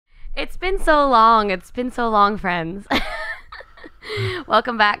It's been so long. It's been so long, friends.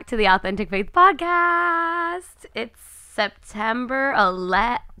 Welcome back to the Authentic Faith Podcast. It's September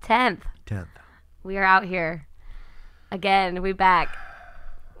 10th. We are out here. Again, we back.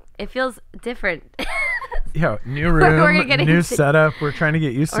 It feels different. Yeah, new room, new setup. We're trying to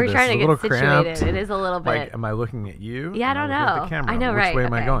get used to this. We're trying to get situated. Cramped. It is a little bit. Like, am I looking at you? Yeah, I don't know. At the camera? I know, right? Which way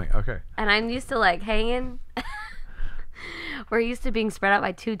am I going? Okay. And I'm used to like hanging. We're used to being spread out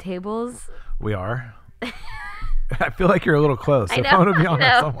by two tables. We are. I feel like you're a little close. I know, if I'm going to be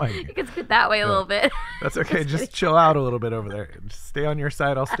honest, I'm like, you can scoot that way a little bit. That's okay. Just chill out a little bit over there. Just stay on your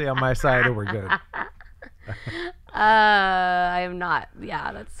side. I'll stay on my side, and we're good. I am not.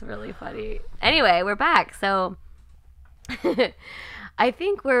 Yeah, that's really funny. Anyway, we're back. So I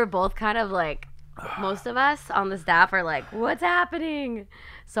think we're both kind of like, most of us on the staff are like, what's happening?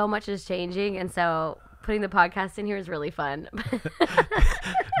 So much is changing. And so putting the podcast in here is really fun.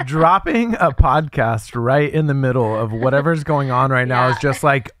 Dropping a podcast right in the middle of whatever's going on right now is just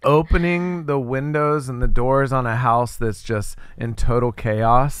like opening the windows and the doors on a house that's just in total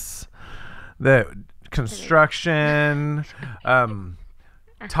chaos. The construction,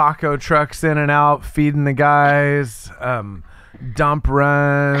 taco trucks in and out, feeding the guys, dump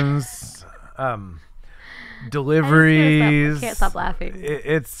runs, deliveries. I can't stop laughing.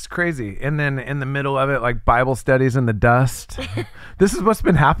 It's crazy. And then in the middle of it, like Bible studies in the dust. This is what's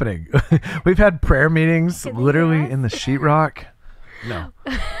been happening. We've had prayer meetings literally in the sheetrock.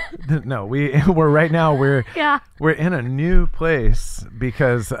 No, we're right now. We're in a new place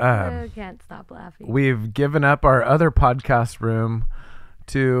because I can't stop laughing. We've given up our other podcast room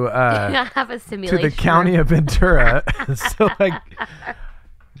to have a simulation to the county of Ventura. So like,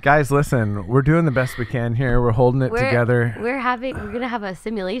 guys, listen, we're doing the best we can here. We're holding it together. We're gonna have a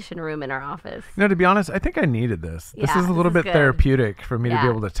simulation room in our office. You know, to be honest, I think I needed this. This is a little bit therapeutic for me to be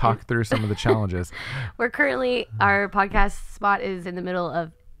able to talk through some of the challenges. We're currently, our podcast spot is in the middle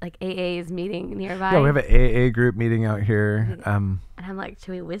of like AA's meeting nearby. Yeah, we have an AA group meeting out here. And I'm like, should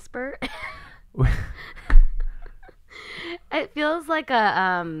we whisper? It feels like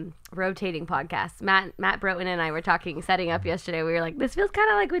a rotating podcast. Matt Broughton and I were setting up yesterday. We were like, this feels kind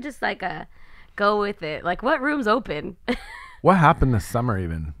of like we just like go with it. Like, what room's open? What happened this summer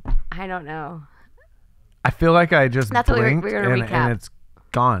even? I don't know. I feel like I just blinked and it's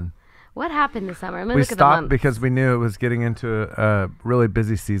gone. What happened this summer? We stopped because we knew it was getting into a really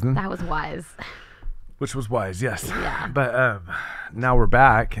busy season. That was wise. Which was wise, yes. Yeah. But now we're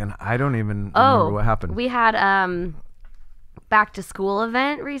back, and I don't even remember what happened. We had back to school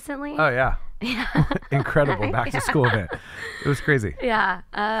event recently. Oh yeah. Incredible back to school event. It was crazy. Yeah.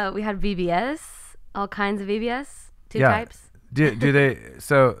 We had VBS, all kinds of VBS, two types. Do they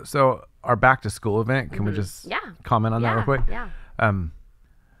so our back to school event, can we just comment on that real quick? Yeah.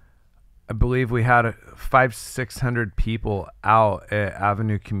 I believe we had 500-600 people out at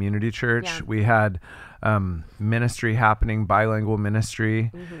Avenue Community Church. Yeah. We had ministry happening, bilingual ministry.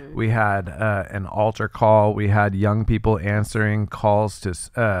 Mm-hmm. We had an altar call. We had young people answering calls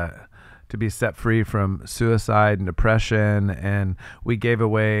to be set free from suicide and depression, and we gave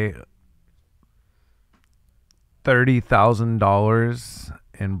away $30,000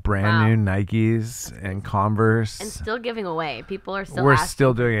 in brand new Nikes and Converse, and still giving away. People are still. We're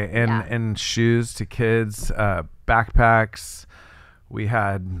still doing it, and shoes to kids, backpacks. We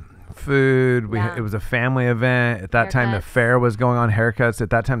had food. It was a family event at that time. The fair was going on. Haircuts at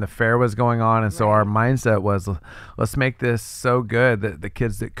that time. The fair was going on, and so our mindset was, let's make this so good that the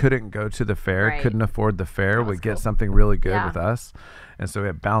kids that couldn't go to the fair, couldn't afford the fair, would get something really good with us. And so we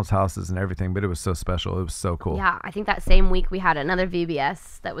had bounce houses and everything, but it was so special. It was so cool. Yeah, I think that same week we had another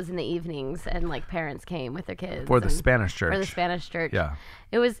VBS that was in the evenings, and like parents came with their kids. For the Spanish church. For the Spanish church. Yeah.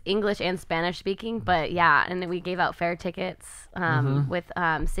 It was English and Spanish speaking, but and then we gave out fair tickets with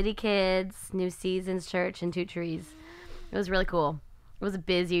City Kids, New Seasons Church, and Two Trees. It was really cool. It was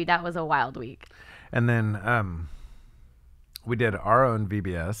that was a wild week. And then we did our own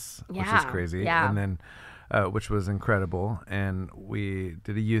VBS, which was crazy. Yeah. And then which was incredible, and we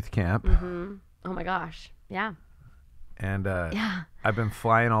did a youth camp. Mm-hmm. Oh my gosh, yeah. And I've been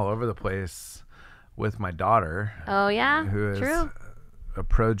flying all over the place with my daughter. Oh yeah, who is Drew. A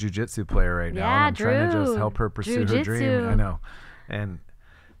pro jiu-jitsu player right now. And I'm trying to just help her pursue her dream. I know. And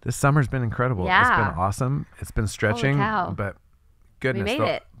this summer's been incredible. Yeah. It's been awesome. It's been stretching, but goodness. We made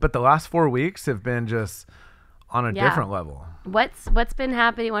it. But the last 4 weeks have been just on a different level. What's been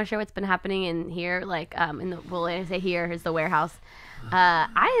happening? You want to share what's been happening in here? Like I say here is the warehouse.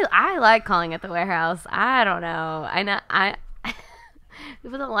 I like calling it the warehouse. I don't know. I know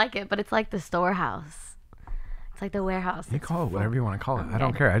people don't like it, but it's like the storehouse. It's like the warehouse. You call it whatever you want to call it. Okay. I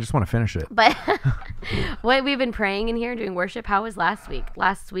don't care. I just want to finish it. But what we've been praying in here, doing worship, how was last week?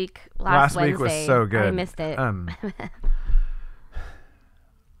 Last week Wednesday, was so good. I missed it.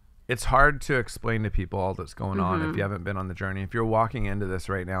 It's hard to explain to people all that's going on if you haven't been on the journey. If you're walking into this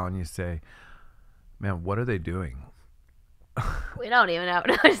right now and you say, man, what are they doing? We don't even know.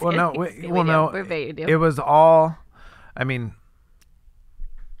 It was all, I mean,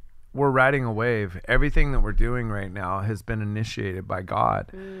 we're riding a wave. Everything that we're doing right now has been initiated by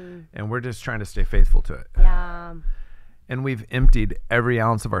God, and we're just trying to stay faithful to it. Yeah. And we've emptied every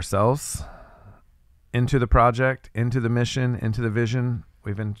ounce of ourselves into the project, into the mission, into the vision.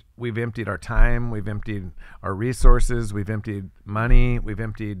 We've emptied our time. We've emptied our resources. We've emptied money. We've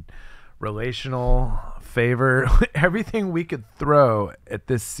emptied relational favor. Everything we could throw at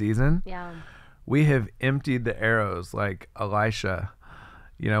this season. Yeah. We have emptied the arrows like Elisha,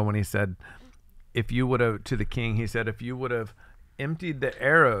 when he said, if you would have, to the king, he said, if you would have emptied the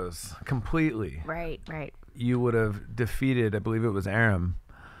arrows completely. Right. You would have defeated, I believe it was Aram.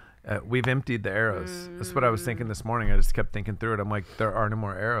 We've emptied the arrows. That's what I was thinking this morning. I just kept thinking through it. I'm like, there are no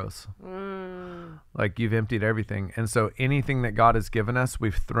more arrows. Like, you've emptied everything. And so anything that God has given us,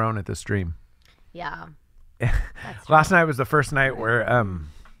 we've thrown at the stream. Yeah. Last night was the first night where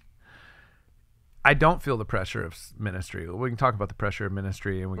I don't feel the pressure of ministry. We can talk about the pressure of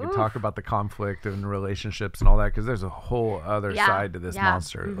ministry, and we can talk about the conflict and relationships and all that, because there's a whole other side to this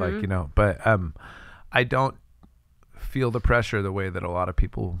monster. But I don't feel the pressure the way that a lot of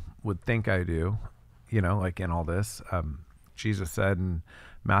people would think I do, like in all this. Jesus said in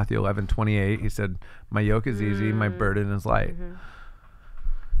Matthew 11:28, he said, my yoke is easy, my burden is light.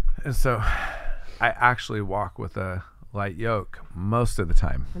 And so I actually walk with a light yoke most of the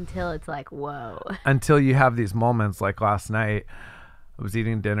time. Until it's like, whoa. Until you have these moments like last night. I was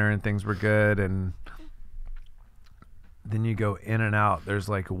eating dinner and things were good, and then you go in and out. There's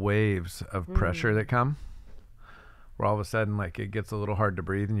like waves of pressure that come, where all of a sudden, like, it gets a little hard to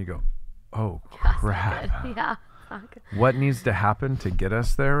breathe, and you go, oh crap. Yeah. What needs to happen to get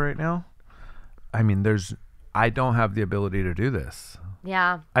us there right now? I mean, I don't have the ability to do this.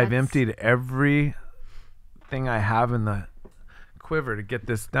 Yeah. I've emptied everything I have in the quiver to get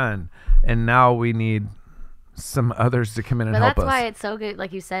this done, and now we need some others to come in and help us. That's why it's so good,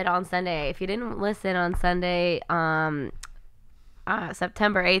 like you said, on Sunday. If you didn't listen on Sunday, September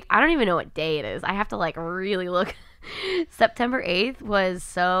 8th, I don't even know what day it is. I have to like really look. September 8th was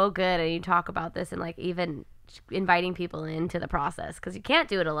so good, and you talk about this and like even inviting people into the process, because you can't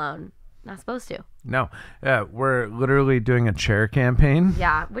do it alone. Not supposed to. No. We're literally doing a chair campaign.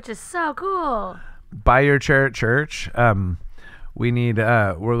 Yeah, which is so cool. Buy your chair at church. We need,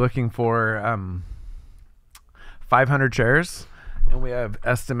 we're looking for 500 chairs, and we have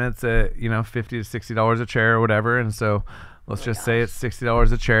estimates at, $50 to $60 a chair or whatever. And so let's just say it's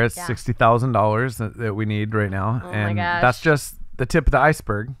 $60 a chair. It's $60,000 that we need right now. And that's just the tip of the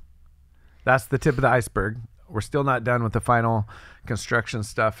iceberg. That's the tip of the iceberg. We're still not done with the final construction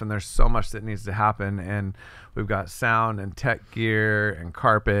stuff, and there's so much that needs to happen. And we've got sound and tech gear and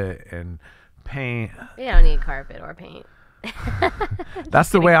carpet and paint. We don't need carpet or paint. That's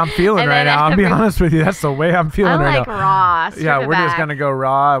the way I'm feeling right now. I'll be honest with you. That's the way I'm feeling right now. Raw. Yeah, we're just going to go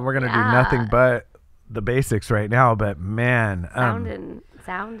raw, and we're going to do nothing but the basics right now. But man,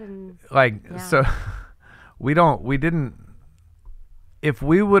 sound and so we didn't. If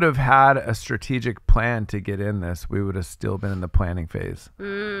we would have had a strategic plan to get in this, we would have still been in the planning phase,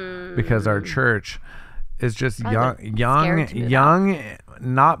 because our church is just young,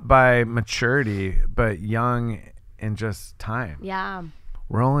 not by maturity, but young in just time. Yeah.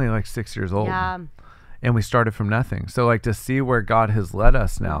 We're only like 6 years old. Yeah. And we started from nothing. So like, to see where God has led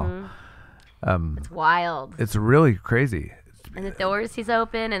us now, it's wild. It's really crazy. And the doors he's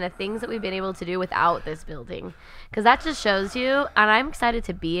opened, and the things that we've been able to do without this building. Because that just shows you, and I'm excited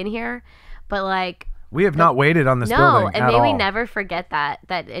to be in here, but like... We have not waited on this building at all. No, and may we never forget that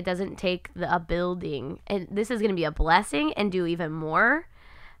it doesn't take a building. And this is going to be a blessing, and do even more,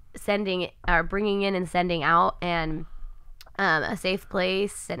 bringing in and sending out, and a safe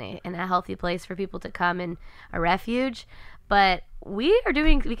place and a healthy place for people to come, and a refuge. But we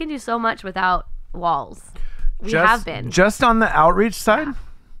can do so much without walls. We have been. Just on the outreach side,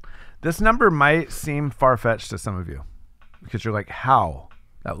 this number might seem far-fetched to some of you, because you're like, how?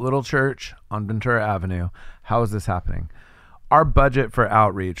 That little church on Ventura Avenue, how is this happening? Our budget for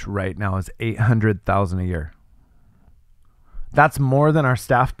outreach right now is $800,000 a year. That's more than our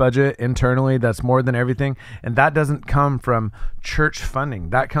staff budget internally. That's more than everything. And that doesn't come from church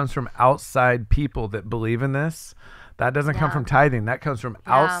funding. That comes from outside people that believe in this, That doesn't come from tithing. That comes from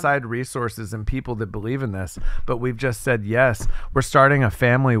outside resources and people that believe in this. But we've just said yes. We're starting a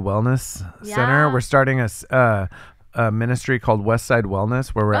family wellness center. We're starting a ministry called Westside Wellness,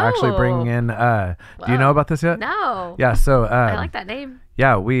 where we're actually bringing in. Do you know about this yet? No. Yeah. So I like that name.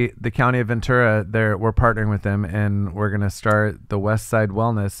 Yeah, the county of Ventura, we're partnering with them, and we're gonna start the Westside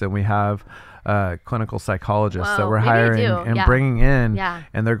Wellness, and we have clinical psychologists that we're hiring and bringing in,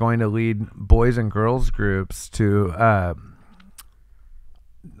 and they're going to lead boys and girls groups to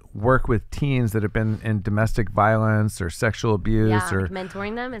work with teens that have been in domestic violence or sexual abuse or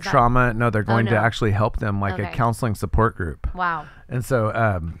mentoring them. Is trauma. No, they're going to actually help them, like a counseling support group. Wow. And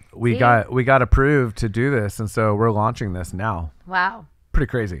so we got approved to do this, and so we're launching this now. Wow. Pretty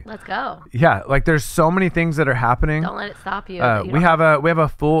crazy. Let's go. Yeah, like there's so many things that are happening. Don't let it stop you. We have a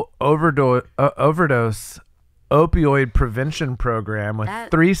full overdose opioid prevention program with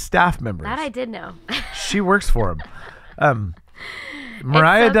 3 staff members. That I did know. She works for them.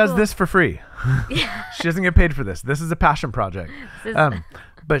 Mariah does this for free. Yeah. She doesn't get paid for this. This is a passion project.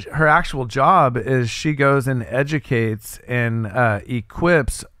 But her actual job is she goes and educates and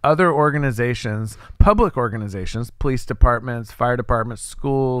equips other organizations, public organizations, police departments, fire departments,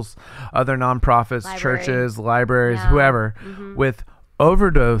 schools, other nonprofits, churches, libraries, whoever, with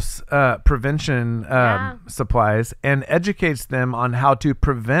overdose prevention supplies, and educates them on how to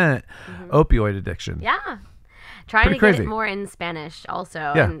prevent opioid addiction. Yeah. Trying to get it more in Spanish also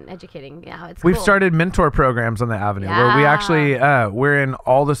and educating. Yeah, it's We've started mentor programs on the Avenue where we actually, we're in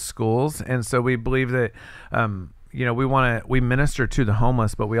all the schools. And so we believe that, we minister to the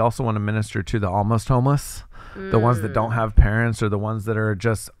homeless, but we also want to minister to the almost homeless, the ones that don't have parents or the ones that are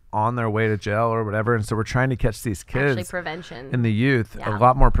just on their way to jail or whatever. And so we're trying to catch these kids. Actually prevention. In the youth, a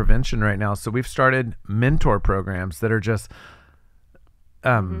lot more prevention right now. So we've started mentor programs that are just,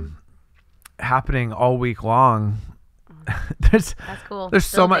 happening all week long. That's cool. There's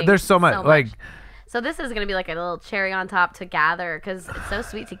so much. Like, so this is going to be like a little cherry on top to gather, because it's so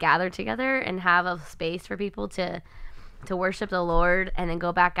sweet to gather together and have a space for people to worship the Lord and then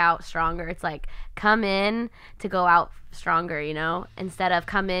go back out stronger. It's like come in to go out stronger, instead of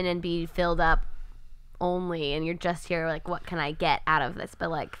come in and be filled up only, and you're just here like, what can I get out of this? But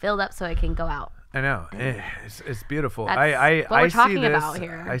like filled up so I can go out. I know. It's beautiful. That's what we're talking about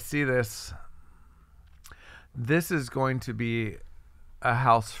here. I see this. This is going to be a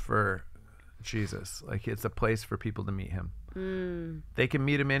house for Jesus. Like, it's a place for people to meet him. They can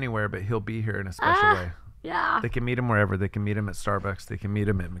meet him anywhere, but he'll be here in a special way. Yeah. They can meet him wherever. They can meet him at Starbucks. They can meet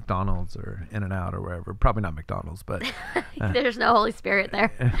him at McDonald's or In-N-Out or wherever. Probably not McDonald's, but there's no Holy Spirit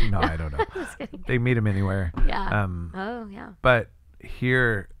there. No, I don't know. Just kidding. They meet him anywhere. Yeah. Yeah. But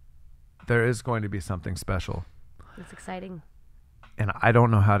here, there is going to be something special. It's exciting. And I don't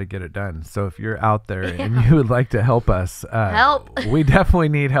know how to get it done. So if you're out there and you would like to help us, we definitely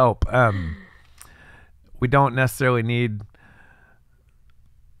need help. We don't necessarily need,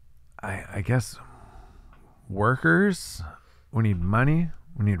 I guess, workers. We need money.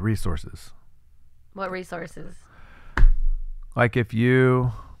 We need resources. What resources? Like if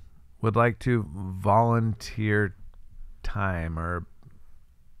you would like to volunteer time, or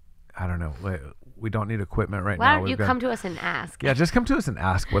I don't know, we don't need equipment right now. Why don't you come to us and ask? Yeah, just come to us and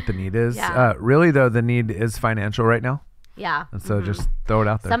ask what the need is. Yeah. Really, though, the need is financial right now. Yeah. And so just throw it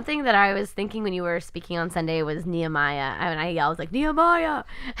out there. Something that I was thinking when you were speaking on Sunday was Nehemiah. I was like, Nehemiah!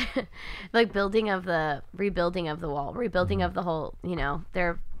 Like rebuilding of the wall, rebuilding of the whole,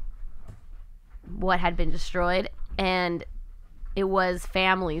 what had been destroyed. And it was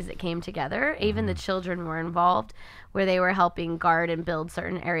families that came together. Even the children were involved, where they were helping guard and build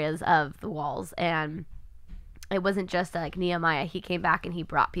certain areas of the walls. And it wasn't just like Nehemiah. He came back and he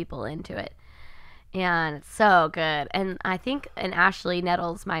brought people into it. And it's so good. And I think, and Ashley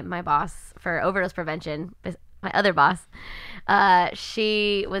Nettles, my boss for overdose prevention, my other boss,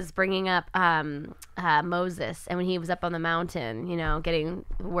 she was bringing up Moses. And when he was up on the mountain, getting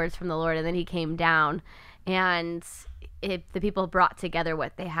words from the Lord, and then he came down, and the people brought together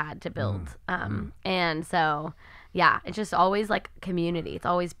what they had to build. And so, yeah, it's just always like community. It's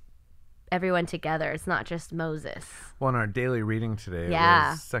always everyone together. It's not just Moses. Well, in our daily reading today, it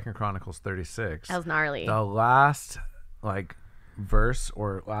was 2 Chronicles 36. That was gnarly. The last verse,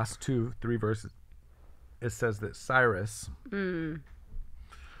 or last 2-3 verses, it says that Cyrus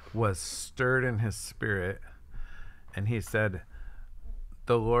was stirred in his spirit, and he said,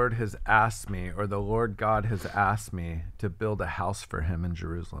 the Lord has asked me, or the Lord God has asked me to build a house for him in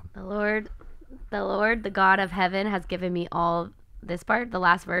Jerusalem. The Lord, the God of heaven has given me all, this part, the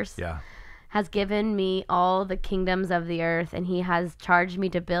last verse. Yeah. has given me all the kingdoms of the earth, and he has charged me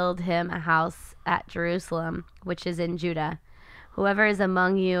to build him a house at Jerusalem, which is in Judah. Whoever is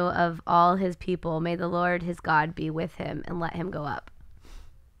among you of all his people, may the Lord his God be with him and let him go up.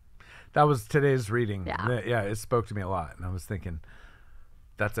 That was today's reading. Yeah. Yeah, it spoke to me a lot. And I was thinking,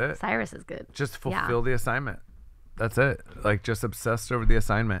 that's it. Cyrus is good. Just fulfill the assignment. That's it. Like, just obsessed over the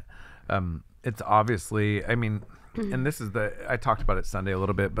assignment. It's obviously, I mean, and this is I talked about it Sunday a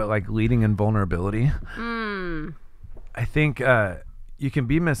little bit, but like leading in vulnerability. I think you can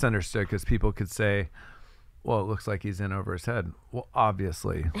be misunderstood because people could say, well, it looks like he's in over his head. Well,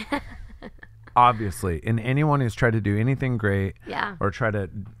 obviously. Obviously. And anyone who's tried to do anything great or try to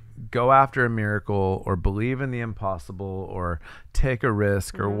go after a miracle or believe in the impossible or take a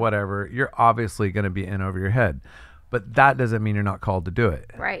risk or whatever, you're obviously going to be in over your head. But that doesn't mean you're not called to do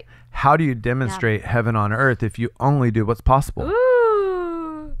it. Right. How do you demonstrate heaven on earth if you only do what's possible?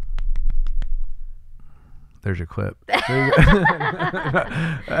 Ooh. There's your clip.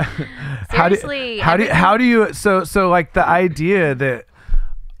 Seriously. How do you so like the idea that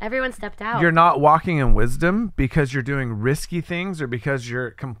everyone stepped out. You're not walking in wisdom because you're doing risky things or because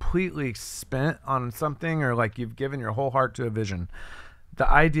you're completely spent on something or like you've given your whole heart to a vision. The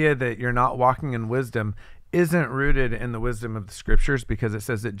idea that you're not walking in wisdom isn't rooted in the wisdom of the scriptures because it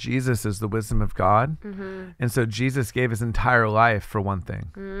says that Jesus is the wisdom of God. And so Jesus gave his entire life for one thing.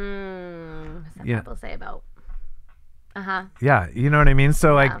 What's that Bible say about? Yeah, you know what I mean?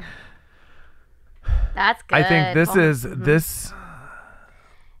 So like that's good. I think this is this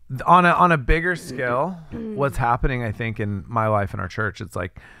on a bigger scale, what's happening, I think, in my life and our church, it's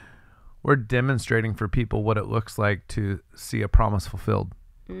like we're demonstrating for people what it looks like to see a promise fulfilled.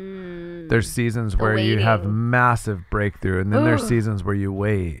 There's seasons where you have massive breakthrough, and then there's seasons where you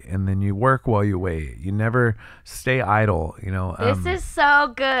wait, and then you work while you wait. You never stay idle, you know. This is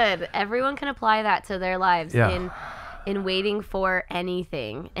so good. Everyone can apply that to their lives in waiting for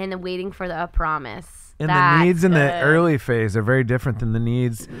anything and waiting for a promise. And the needs in the early phase are very different than the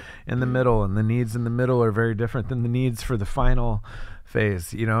needs in the middle, and the needs in the middle are very different than the needs for the final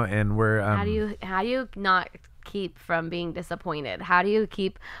phase, you know. And we're how do you not keep from being disappointed? How do you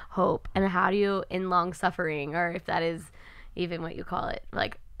keep hope? And how do you, in long suffering, or if that is even what you call it,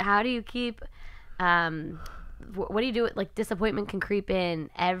 like how do you keep what do you do? Like disappointment can creep in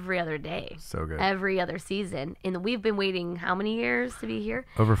every other day, so good, every other season, and we've been waiting how many years to be here?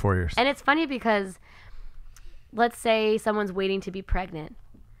 Over 4 years. And it's funny because let's say someone's waiting to be pregnant.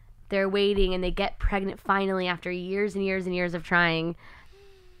 They're waiting and they get pregnant finally after years and years and years of trying.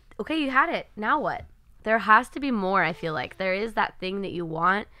 Okay, you had it. Now what? There has to be more, I feel like. There is that thing that you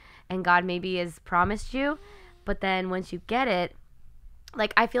want and God maybe has promised you. But then once you get it,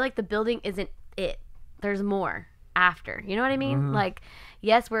 like I feel like the building isn't it. There's more after. You know what I mean? Like,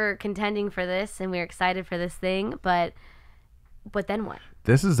 yes, we're contending for this and we're excited for this thing, but then what?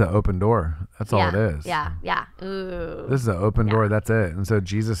 This is an open door. That's all it is. Yeah. Ooh. This is an open door. That's it. And so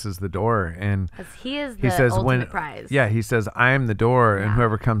Jesus is the door, and he is the ultimate prize. Yeah, he says, "I am the door, and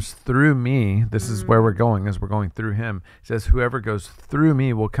whoever comes through me." This is where we're going, as we're going through him. He says, "Whoever goes through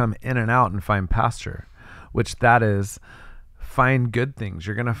me will come in and out and find pasture," which that is find good things.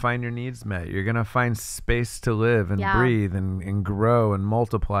 You're gonna find your needs met. You're gonna find space to live and breathe and grow and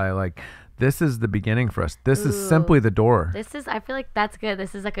multiply. Like. This is the beginning for us. This is simply the door. I feel like that's good.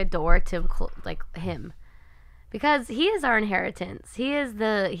 This is like a door to like him, because he is our inheritance. He is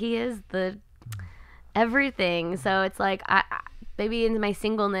the everything. So it's like I maybe in my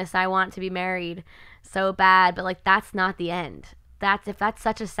singleness I want to be married so bad, but like that's not the end. If that's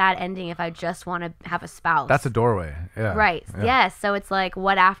such a sad ending, if I just want to have a spouse. That's a doorway. Yeah. Right. Yeah. Yes. So it's like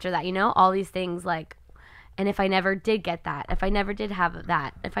what after that? You know, all these things like. And if I never did get that, if I never did have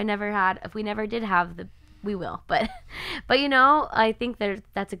that, if we never did have we will. But you know, I think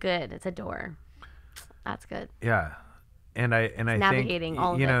it's a door. That's good. Yeah. And I navigating think,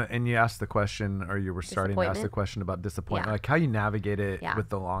 all of you know, it. And you asked the question, or you were starting to ask the question about disappointment, like how you navigate it with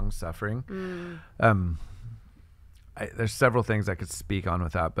the long suffering. There's several things I could speak on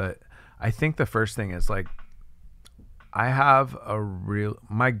with that, but I think the first thing is like,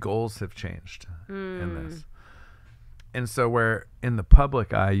 my goals have changed in this. And so where in the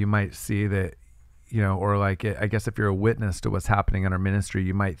public eye, you might see that, you know, or like, I guess if you're a witness to what's happening in our ministry,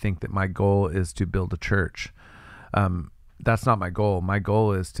 you might think that my goal is to build a church. That's not my goal. My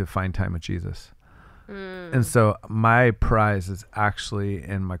goal is to find time with Jesus. And so my prize is actually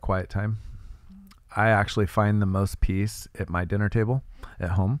in my quiet time. I actually find the most peace at my dinner table at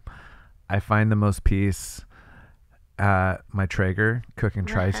home. I find the most peace at my Traeger cooking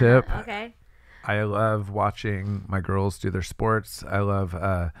tri-tip. Okay. I love watching my girls do their sports. I love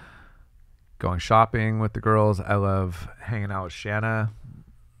going shopping with the girls. I love hanging out with Shanna.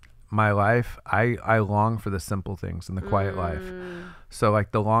 My life, I long for the simple things and the quiet life. So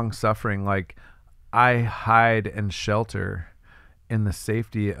like the long suffering, like I hide and shelter in the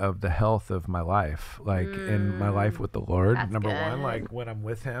safety of the health of my life, like in my life with the Lord. That's Number good. one, like when I'm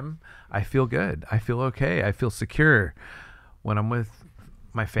with him, I feel good. I feel okay. I feel secure. When I'm with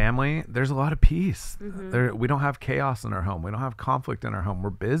my family, there's a lot of peace. We don't have chaos in our home. We don't have conflict in our home. We're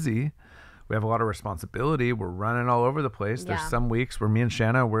busy. We have a lot of responsibility. We're running all over the place. There's some weeks where me and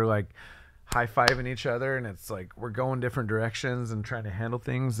Shanna, we're like high-fiving each other, and it's like we're going different directions and trying to handle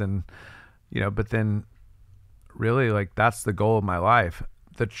things. And, you know, but then really like that's the goal of my life.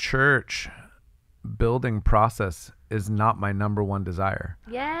 The church building process is not my number one desire.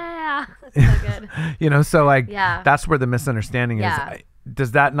 Yeah. That's so good. You know, so like that's where the misunderstanding is.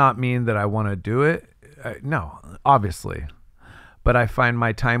 Does that not mean that I want to do it? No, obviously. But I find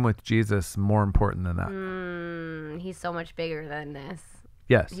my time with Jesus more important than that. He's so much bigger than this.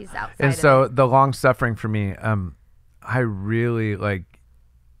 Yes. He's outside and of so it. The long suffering for me, I really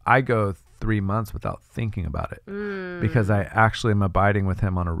I go 3 months without thinking about it because I actually am abiding with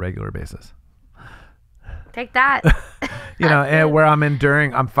him on a regular basis. Take that. You know, and where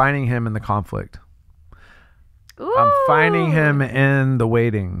I'm finding him in the conflict. Ooh. I'm finding him in the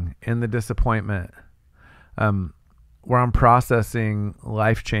waiting, in the disappointment. Where I'm processing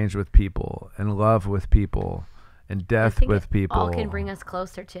life change with people and love with people and death with people. All can bring us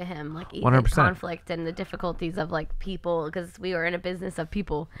closer to him, like even 100%. conflict and the difficulties of like people, because we are in a business of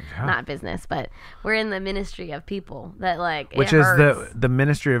people, not business, but we're in the ministry of people that like, which is the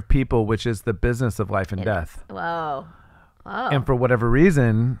ministry of people, which is the business of life and death. Whoa. And for whatever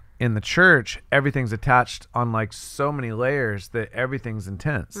reason in the church, everything's attached on like so many layers that everything's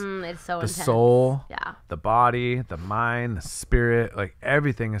intense. It's so intense. The The soul, the body, the mind, the spirit, like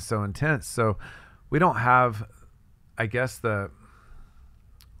everything is so intense. So we don't have, I guess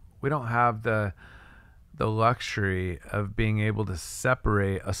we don't have the luxury of being able to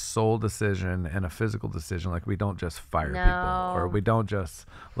separate a soul decision and a physical decision. Like we don't just fire people or we don't just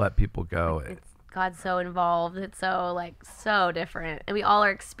let people go. God's so involved. It's so like so different, and we all are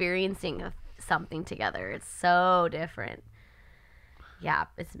experiencing something together. It's so different. Yeah,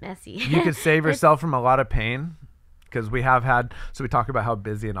 it's messy. You could save yourself from a lot of pain because we have had. So we talk about how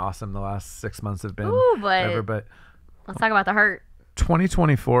busy and awesome the last 6 months have been. Ooh, but let's talk about the hurt.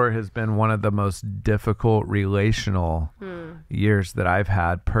 2024 has been one of the most difficult relational years that I've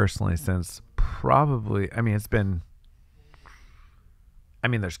had personally since probably. I mean,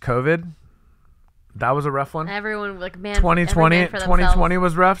 there's COVID. That was a rough one. Everyone like 2020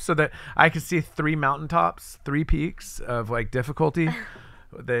 was rough, so that I could see 3 mountaintops, 3 peaks of like difficulty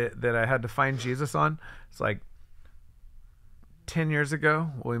that I had to find Jesus on. It's like 10 years ago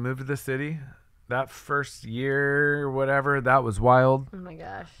when we moved to the city, that first year or whatever, that was wild. Oh my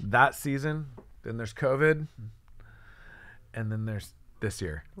gosh. That season, then there's COVID, and then there's this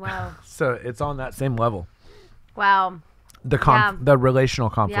year. Wow. So it's on that same level. Wow. The relational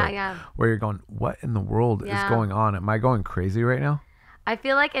conflict where you're going, what in the world is going on? Am I going crazy right now? I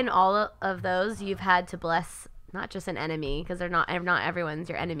feel like in all of those, you've had to bless not just an enemy, because they're not everyone's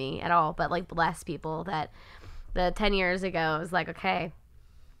your enemy at all, but like bless people. That the 10 years ago was like, okay.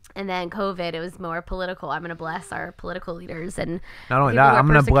 And then COVID, it was more political. I'm going to bless our political leaders. And not only that, I'm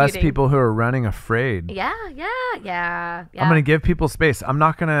going to bless people who are running afraid. Yeah. I'm going to give people space. I'm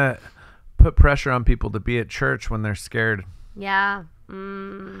not going to put pressure on people to be at church when they're scared. Yeah.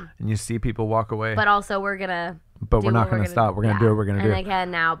 And you see people walk away. But also we're not going to stop. We're going to do what we're going to do. And again,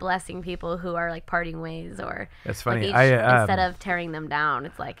 now blessing people who are like parting ways, or it's funny. Like instead of tearing them down,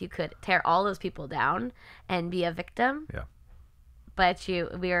 it's like you could tear all those people down and be a victim. Yeah. But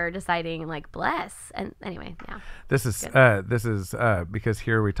we are deciding like bless. And anyway, yeah. This is because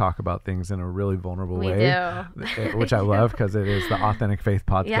here we talk about things in a really vulnerable way. We do. Which I love because it is the Authentic Faith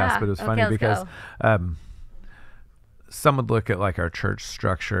podcast. Yeah. But it was funny because some would look at like our church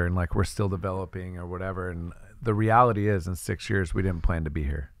structure and like we're still developing or whatever. And the reality is in 6 years, we didn't plan to be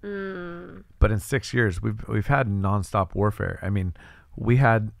here. But in 6 years, we've had nonstop warfare. I mean, we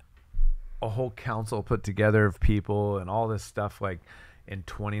had a whole council put together of people and all this stuff. Like in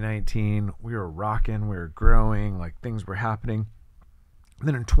 2019, we were rocking, we were growing, like things were happening. And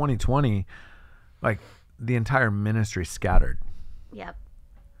then in 2020, like the entire ministry scattered. Yep.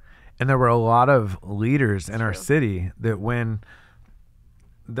 And there were a lot of leaders in our city that when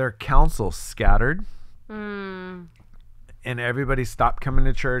their council scattered and everybody stopped coming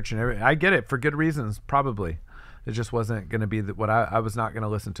to church, and I get it for good reasons, probably. It just wasn't going to be what I was not going to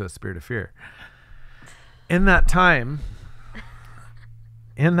listen to a spirit of fear. In that time,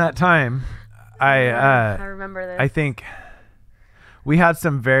 I remember this. I think we had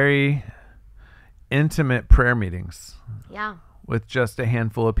some very intimate prayer meetings. Yeah. With just a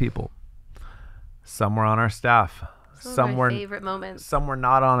handful of people. Some were on our staff. Some were my favorite moments. Some were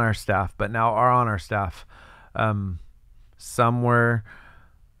not on our staff, but now are on our staff. Some were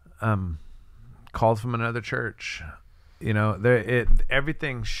called from another church. You know,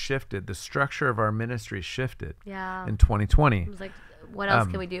 everything shifted. The structure of our ministry shifted. Yeah. In 2020. It was like, what else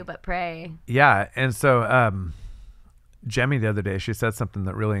can we do but pray? Yeah, and so Jemmy the other day, she said something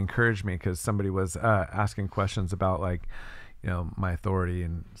that really encouraged me because somebody was asking questions about like, you know, my authority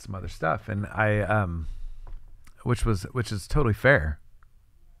and some other stuff, and I, which is totally fair.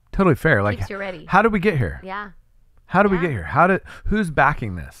 Like, Keeps you ready. How did we get here? Yeah. How did we get here? Who's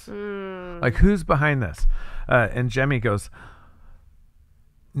backing this? Like, who's behind this? And Jemmy goes,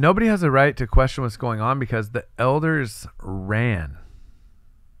 nobody has a right to question what's going on because the elders ran.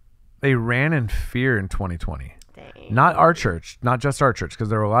 They ran in fear in 2020. Dang. Not our church, not just our church, because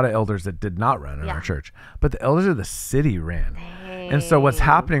there were a lot of elders that did not run in our church, but the elders of the city ran. Dang. And so what's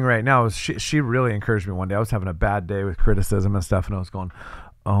happening right now is she really encouraged me one day. I was having a bad day with criticism and stuff, and I was going,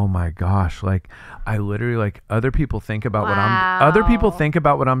 oh my gosh, like I literally, like, other people think about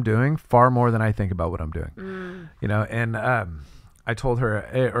what I'm doing far more than I think about what I'm doing. You know, and I told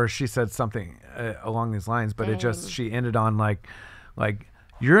her, or she said something along these lines, but she ended on like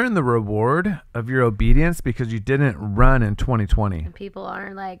you're in the reward of your obedience because you didn't run in 2020. And people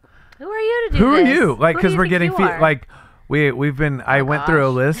aren't like, who are you to do Who this? are you? Like, because we're getting like we've been. I went through a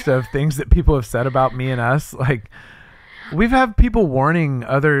list of things that people have said about me and us. Like, we've had people warning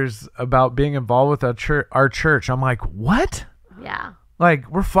others about being involved with our church. I'm like, what? Yeah. Like,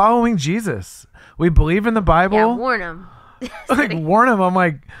 we're following Jesus. We believe in the Bible. Yeah, warn them. Like, warn them. I'm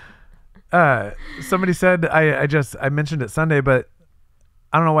like, somebody said, I mentioned it Sunday, but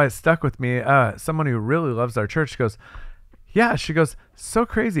I don't know why it stuck with me. Someone who really loves our church goes, yeah, she goes, so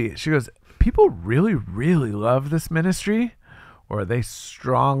crazy. She goes, people really, really love this ministry, or they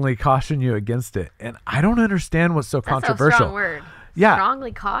strongly caution you against it. And I don't understand what's so controversial. That's a strong word. Yeah.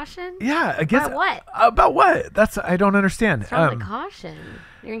 Strongly caution? Yeah. Against about what? About what? I don't understand. Strongly caution.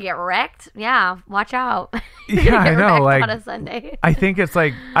 You're gonna get wrecked. Yeah. Watch out. Yeah, I know. Like, on a Sunday. I think it's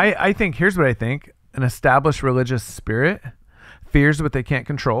like, I think, here's what I think. An established religious spirit fears what they can't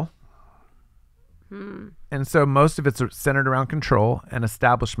control. And so most of it's centered around control and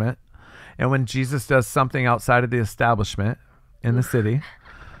establishment. And when Jesus does something outside of the establishment in the city,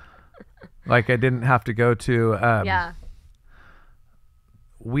 like I didn't have to go to,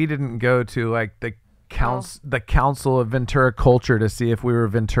 we didn't go to like the council of Ventura culture to see if we were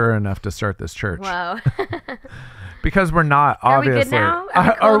Ventura enough to start this church. Whoa. Because we're not, obviously.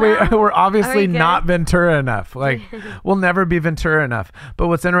 Are we good now? We're obviously not Ventura enough. Like, we'll never be Ventura enough. But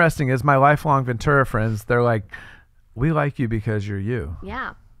what's interesting is my lifelong Ventura friends, they're like, we like you because you're you.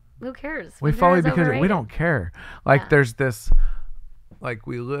 Yeah. Who cares? We follow you because we don't care. Like, there's this, like,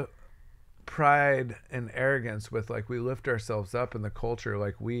 pride and arrogance with, like, we lift ourselves up in the culture,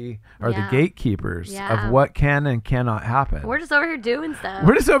 like we are the gatekeepers of what can and cannot happen. We're just over here doing stuff.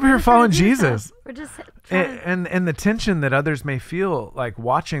 We're just over here following Jesus. We're just and the tension that others may feel, like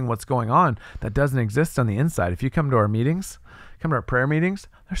watching what's going on, that doesn't exist on the inside. If you come to our meetings, come to our prayer meetings,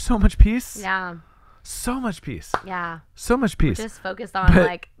 there's so much peace. Yeah. So much peace. Yeah. So much peace. We're just focused on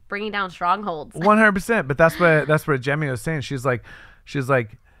like bringing down strongholds. 100%. But that's what Jemmy was saying. She's like,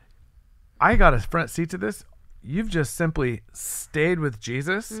 I got a front seat to this. You've just simply stayed with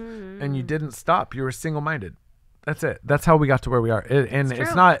Jesus and you didn't stop. You were single-minded. That's it. That's how we got to where we are.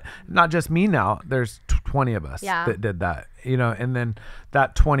 It's not just me now. There's 20 of us that did that, you know, and then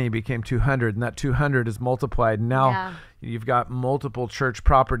that 20 became 200 and that 200 is multiplied. Now you've got multiple church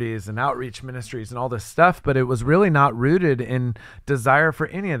properties and outreach ministries and all this stuff, but it was really not rooted in desire for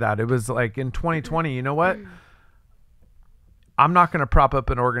any of that. It was like in 2020, you know what? I'm not going to prop up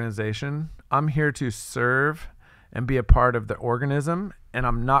an organization. I'm here to serve and be a part of the organism, and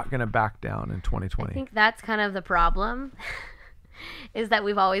I'm not going to back down in 2020. I think that's kind of the problem, is that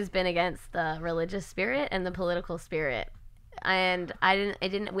we've always been against the religious spirit and the political spirit, and I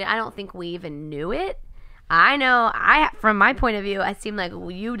don't think we even knew it. I know, from my point of view, I seem like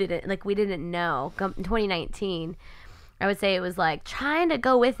we didn't know. In 2019, I would say it was like trying to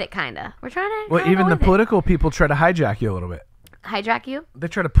go with it, kind of. We're trying to. Well, even the political people try to hijack you a little bit. Hijack you? They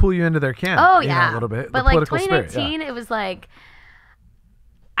try to pull you into their camp. Oh, yeah. A little bit. But like 2019, it was like,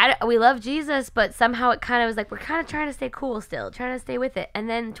 we love Jesus, but somehow it kind of was like, we're kind of trying to stay cool still, trying to stay with it. And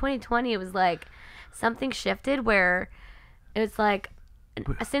then 2020, it was like, something shifted where it was like,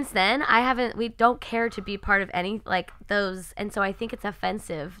 since then, we don't care to be part of any, like, those. And so I think it's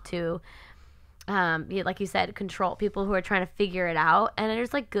offensive to like you said, control people who are trying to figure it out. And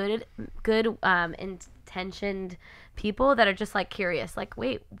there's like good intentioned people that are just like curious, like,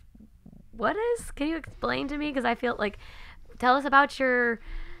 wait, can you explain to me? Because I feel like, tell us about your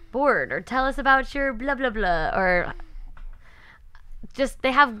board, or tell us about your blah, blah, blah, or just,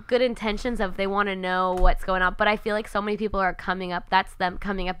 they have good intentions of, they want to know what's going on. But I feel like so many people are coming up, that's them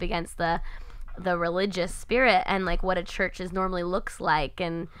coming up against the religious spirit and like what a church normally looks like.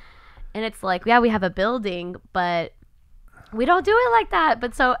 And it's like, yeah, we have a building, but we don't do it like that.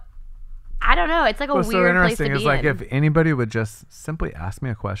 But so, I don't know. It's like a weird place to be in. What's so interesting is, like, if anybody would just simply ask me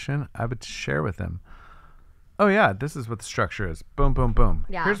a question, I would share with them. Oh, yeah, this is what the structure is. Boom, boom, boom.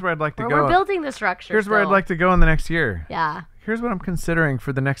 Yeah. Here's where I'd like to go. We're building the structure. Here's where I'd like to go in the next year. Yeah. Here's what I'm considering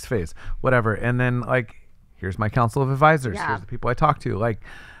for the next phase. Whatever. And then, like, here's my council of advisors. Yeah. Here's the people I talk to. Like,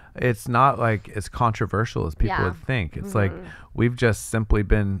 it's not like as controversial as people would think. It's like, we've just simply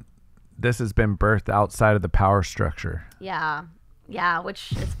this has been birthed outside of the power structure. Yeah. Yeah,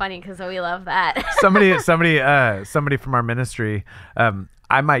 which is funny because we love that. somebody from our ministry,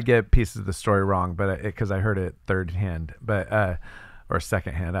 I might get pieces of the story wrong, but because I heard it third hand, but or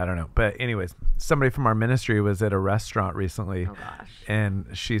second hand, I don't know. But anyways, somebody from our ministry was at a restaurant recently. Oh gosh. And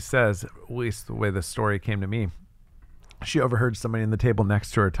she says, at least the way the story came to me, she overheard somebody in the table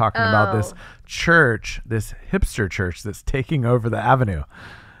next to her talking about this church, this hipster church that's taking over the avenue.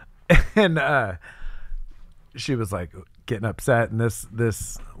 And she was like getting upset, and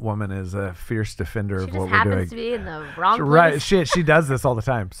this woman is a fierce defender of what we're doing. She just happens to be in the wrong place. Right, she does this all the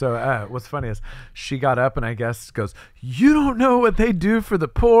time. So what's funny is she got up and I guess goes, "You don't know what they do for the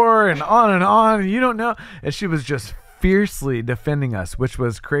poor," and on. You don't know, and she was just fiercely defending us, which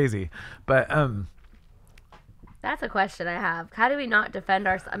was crazy. But that's a question I have. How do we not defend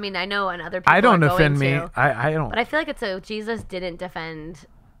ourselves? I mean, I know and other people. I don't defend me. I don't. But I feel like Jesus didn't defend.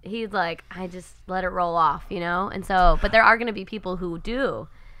 He's like, I just let it roll off, you know? And so, but there are going to be people who do.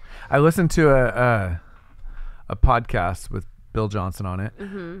 I listened to a podcast with Bill Johnson on it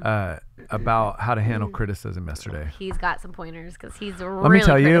about how to handle criticism yesterday. He's got some pointers because he's really Let me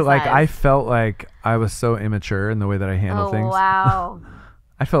tell you, criticized. like, I felt like I was so immature in the way that I handle things. Oh, wow.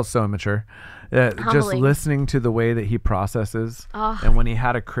 I felt so immature. Just listening to the way that he processes. Oh. And when he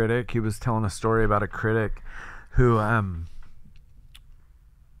had a critic, he was telling a story about a critic who...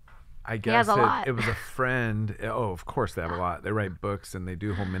 I guess it was a friend. Oh, of course they have a lot. They write books and they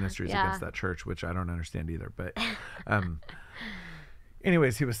do whole ministries against that church, which I don't understand either. But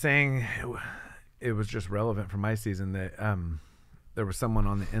anyways, he was saying it was just relevant for my season that there was someone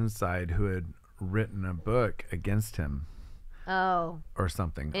on the inside who had written a book against him. Oh. Or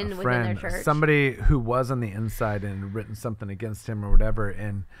something. A friend, within their church. Somebody who was on the inside and had written something against him or whatever.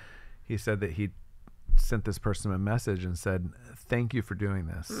 And he said that he sent this person a message and said, "Thank you for doing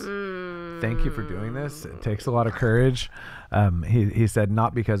this. Thank you for doing this. It takes a lot of courage." He said,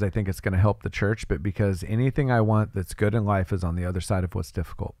 "Not because I think it's going to help the church, but because anything I want that's good in life is on the other side of what's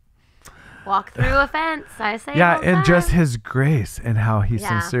difficult." Walk through a fence, I say. Yeah, and just his grace and how he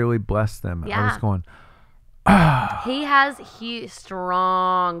sincerely blessed them. I was going, He has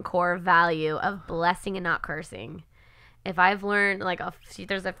strong core value of blessing and not cursing. If I've learned, like,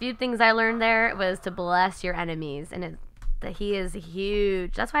 there's a few things I learned there, it was to bless your enemies, and that he is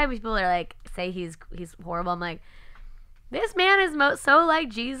huge. That's why people are like, say he's horrible. I'm like, this man is so like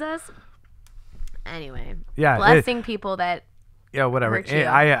Jesus. Anyway, blessing people that whatever.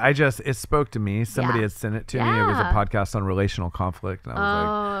 It spoke to me. Somebody had sent it to me. It was a podcast on relational conflict, and I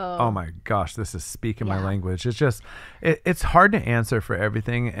was like, oh my gosh, this is speaking my language. It's just it's hard to answer for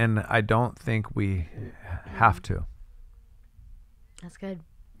everything, and I don't think we have to. That's good.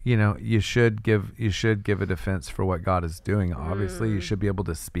 You know, you should give a defense for what God is doing. Obviously, you should be able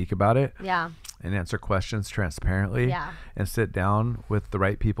to speak about it. Yeah. And answer questions transparently. Yeah. And sit down with the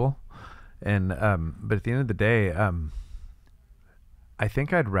right people. And but at the end of the day, I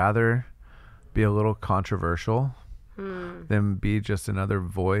think I'd rather be a little controversial than be just another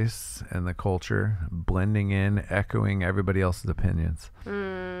voice in the culture, blending in, echoing everybody else's opinions.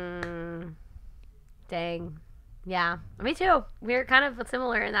 Dang. Yeah, me too. We're kind of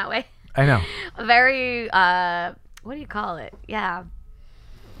similar in that way. I know. Very, what do you call it? Yeah.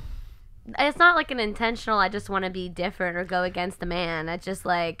 It's not like an intentional, I just want to be different or go against the man. It's just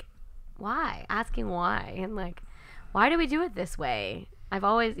like, why? Asking why. And like, why do we do it this way? I've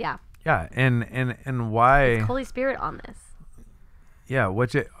always, Yeah, and why? It's Holy Spirit on this. Yeah,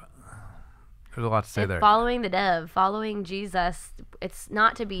 there's a lot to say there. Following the dove, following Jesus. It's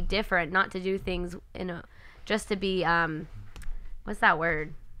not to be different, not to do things just to be, what's that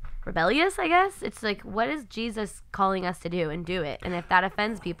word? rebellious, I guess. It's like, what is Jesus calling us to do, and do it. And if that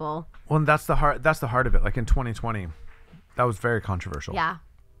offends people. Well, and that's the heart of it. Like in 2020, that was very controversial. Yeah.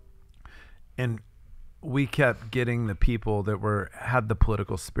 And we kept getting the people that had the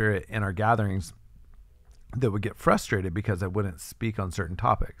political spirit in our gatherings that would get frustrated because I wouldn't speak on certain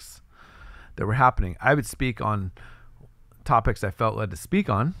topics that were happening. I would speak on topics I felt led to speak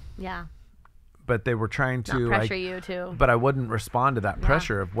on. Yeah. But they were trying to not pressure you to. But I wouldn't respond to that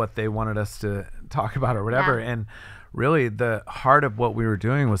pressure of what they wanted us to talk about or whatever. Yeah. And really the heart of what we were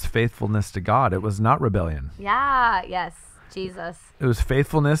doing was faithfulness to God. It was not rebellion. Yeah. Yes. Jesus. It was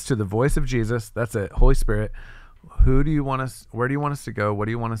faithfulness to the voice of Jesus. That's it. Holy Spirit. Where do you want us to go? What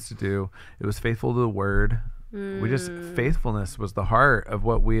do you want us to do? It was faithful to the word. Faithfulness was the heart of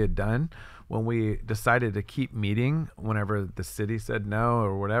what we had done when we decided to keep meeting whenever the city said no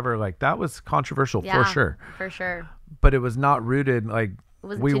or whatever. Like that was controversial for sure. For sure. But it was not rooted like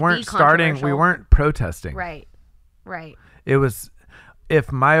we weren't protesting. Right. Right. It was, if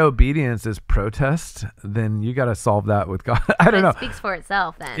my obedience is protest, then you got to solve that with God. I don't know. It speaks for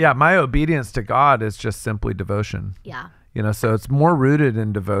itself then. Yeah. My obedience to God is just simply devotion. Yeah. So it's more rooted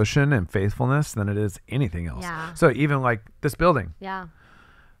in devotion and faithfulness than it is anything else. Yeah. So even like this building. Yeah.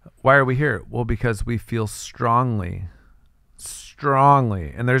 Why are we here? Well, because we feel strongly,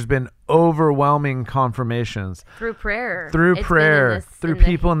 and there's been overwhelming confirmations through prayer, through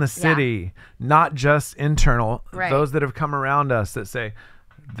people in the city, not just internal, those that have come around us that say,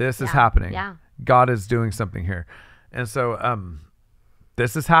 this is happening. Yeah. God is doing something here. And so,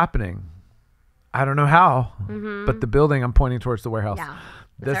 this is happening. I don't know how, but the building, I'm pointing towards the warehouse. Yeah.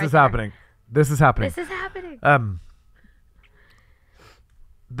 This is happening. This is happening. This is happening.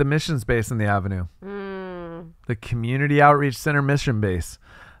 The missions base in the Avenue, the Community Outreach Center mission base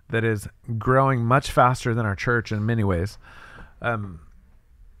that is growing much faster than our church in many ways.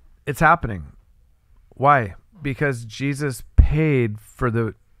 It's happening. Why? Because Jesus paid for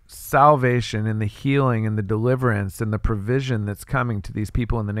the salvation and the healing and the deliverance and the provision that's coming to these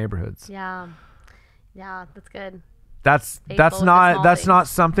people in the neighborhoods. Yeah. Yeah, that's good. That's not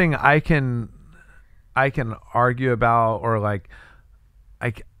something I can argue about or like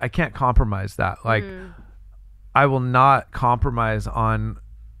I can't compromise that. Like I will not compromise on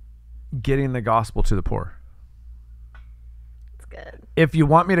getting the gospel to the poor. That's good. If you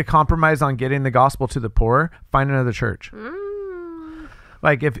want me to compromise on getting the gospel to the poor, find another church.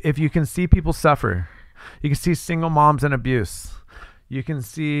 Like if you can see people suffer, you can see single moms in abuse, you can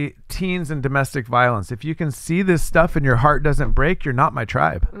see teens in domestic violence. If you can see this stuff and your heart doesn't break, you're not my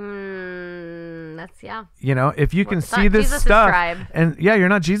tribe. If you can see this Jesus' stuff tribe. And you're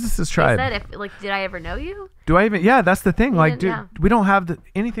not Jesus's tribe. He said, did I ever know you? Do I even? Yeah, that's the thing. We don't have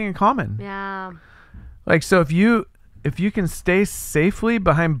anything in common. Yeah. Like, so if you can stay safely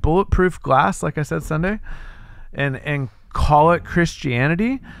behind bulletproof glass, like I said Sunday, and call it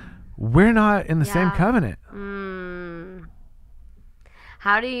Christianity, we're not in the same covenant.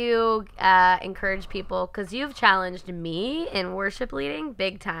 How do you encourage people? Because you've challenged me in worship leading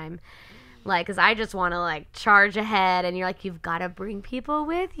big time. Like, because I just want to charge ahead, and you're like, you've got to bring people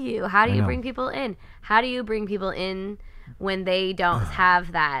with you. How do you bring people in? How do you bring people in when they don't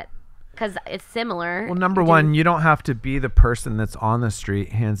have that? Because it's similar. Well, number one, you don't have to be the person that's on the street,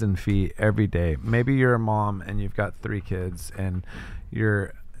 hands and feet, every day. Maybe you're a mom and you've got 3 kids, and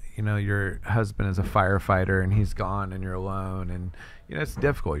your husband is a firefighter and he's gone and you're alone, and it's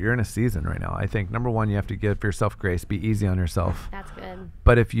difficult. You're in a season right now. I think number one, you have to give yourself grace, be easy on yourself. That's good.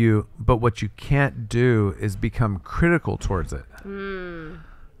 But what you can't do is become critical towards it.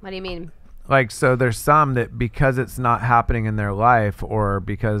 What do you mean? So there's some that because it's not happening in their life, or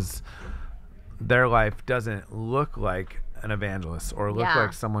because their life doesn't look like an evangelist or look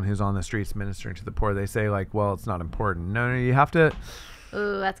like someone who's on the streets ministering to the poor, they say well, it's not important. No, you have to.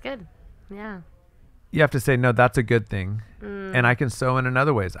 Ooh, that's good. Yeah. You have to say, no, that's a good thing. And I can sow in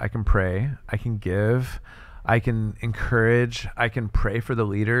other ways. I can pray. I can give. I can encourage. I can pray for the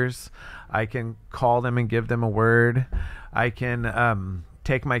leaders. I can call them and give them a word. I can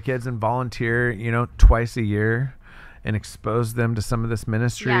take my kids and volunteer, twice a year and expose them to some of this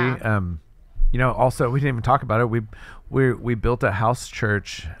ministry. Yeah. Also, we didn't even talk about it. We built a house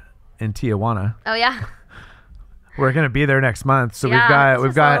church in Tijuana. Oh, yeah. We're going to be there next month. So we've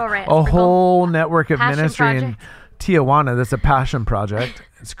got a whole network of ministry in Tijuana. That's a passion project.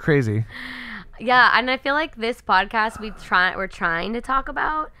 It's crazy. Yeah. And I feel like this podcast, we're trying to talk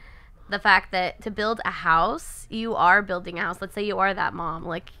about the fact that to build a house, you are building a house. Let's say you are that mom.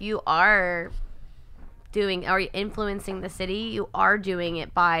 You are influencing the city. You are doing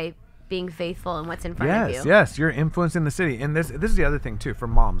it by being faithful in what's in front of you. Yes, you're influencing the city. And this is the other thing too for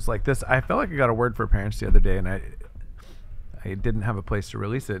moms. Like this, I felt like I got a word for parents the other day, and I didn't have a place to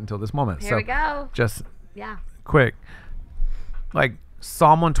release it until this moment. Here we go. Just quick. Like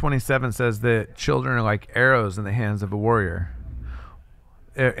Psalm 127 says that children are like arrows in the hands of a warrior,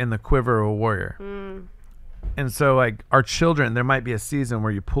 in the quiver of a warrior. And so like our children, there might be a season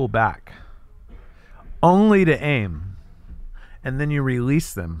where you pull back only to aim, and then you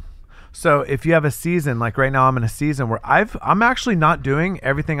release them. So if you have a season, like right now I'm in a season where I'm actually not doing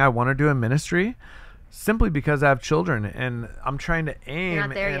everything I want to do in ministry simply because I have children, and I'm trying to aim You're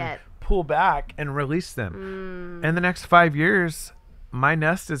not there and yet. pull back and release them. In the next 5 years, my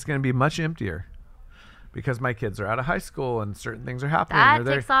nest is going to be much emptier because my kids are out of high school and certain things are happening.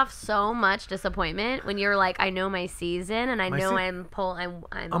 That takes off so much disappointment when you're like, I know my season, and I know I'm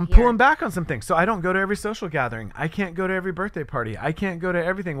pulling back on some things. So I don't go to every social gathering. I can't go to every birthday party. I can't go to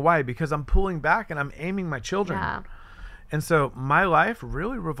everything. Why? Because I'm pulling back and I'm aiming my children. Yeah. And so my life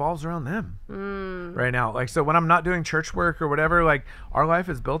really revolves around them right now. Like, so when I'm not doing church work or whatever, like our life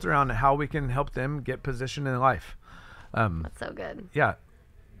is built around how we can help them get positioned in life. That's so good. Yeah.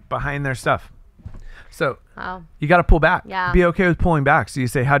 Behind their stuff. So wow. You got to pull back. Yeah. Be okay with pulling back. So you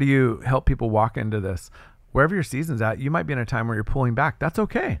say, how do you help people walk into this? Wherever your season's at, you might be in a time where you're pulling back. That's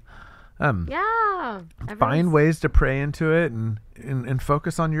okay. Find ways to pray into it and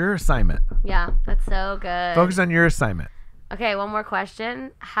focus on your assignment. Yeah, that's so good. Focus on your assignment. Okay, one more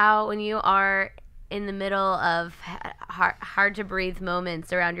question. How, when you are in the middle of hard to breathe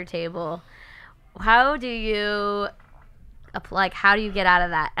moments around your table, how do you get out of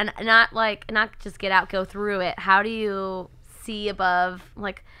that? And not just get out, go through it. How do you see above,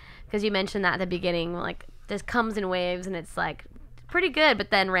 like, because you mentioned that at the beginning, like this comes in waves and it's like pretty good, but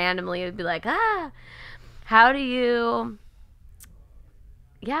then randomly it would be like, how do you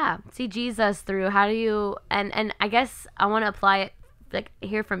see Jesus through? How do you, and I guess I want to apply it, like,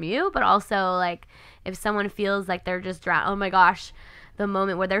 hear from you, but also like if someone feels like they're just drowned, oh my gosh, the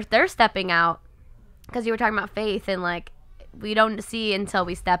moment where they're stepping out, because you were talking about faith, and like we don't see until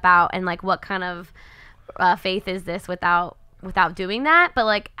we step out, and like what kind of faith is this without doing that? But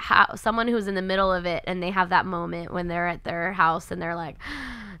like how someone who's in the middle of it and they have that moment when they're at their house and they're like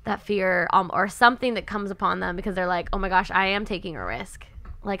that fear or something that comes upon them because they're like, oh my gosh, I am taking a risk.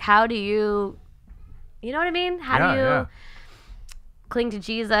 Like, how do you know what I mean? How do you cling to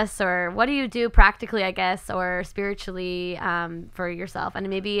Jesus, or what do you do practically, I guess, or spiritually for yourself? And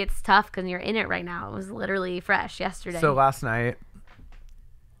maybe it's tough because you're in it right now. It was literally fresh yesterday. So last night,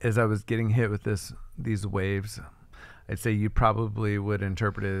 as I was getting hit with these waves, I'd say you probably would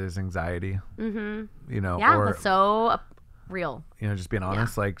interpret it as anxiety. Mm-hmm. You know, that's so real. You know, just being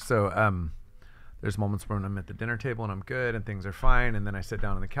honest. Yeah. Like, so there's moments when I'm at the dinner table and I'm good and things are fine, and then I sit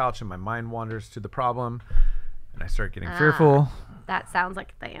down on the couch and my mind wanders to the problem, and I start getting fearful. That sounds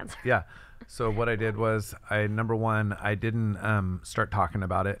like the answer. Yeah. So what I did was, number one, I didn't start talking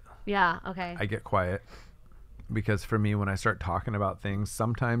about it. Yeah. Okay. I get quiet, because for me, when I start talking about things,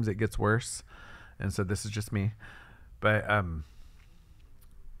 sometimes it gets worse, and so this is just me. But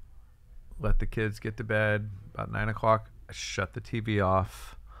let the kids get to bed about 9 o'clock. I shut the TV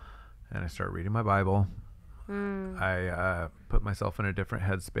off, and I start reading my Bible. I put myself in a different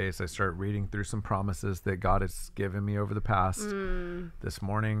headspace. I start reading through some promises that God has given me over the past. This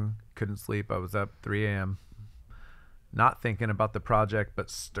morning, couldn't sleep. I was up 3 a.m. Not thinking about the project, but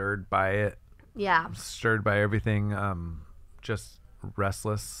stirred by it. Yeah. Stirred by everything. Just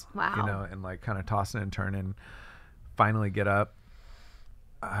restless. Wow. You know, and like kind of tossing and turning. Finally get up.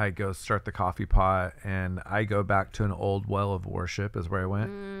 I go start the coffee pot, and I go back to an old well of worship is where I went.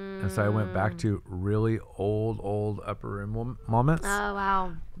 And so I went back to really old upper room moments. Oh,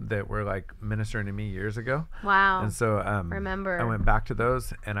 wow. That were like ministering to me years ago. Wow. And so remember, I went back to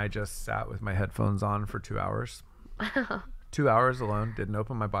those, and I just sat with my headphones on for 2 hours. 2 hours alone, didn't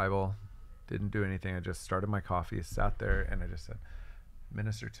open my Bible, didn't do anything. I just started my coffee, sat there, and I just said,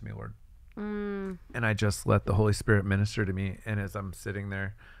 minister to me, Lord. And I just let the Holy Spirit minister to me. And as I'm sitting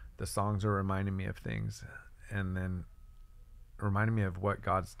there, the songs are reminding me of things, and then reminding me of what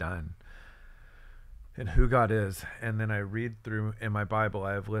God's done and who God is. And then I read through in my Bible,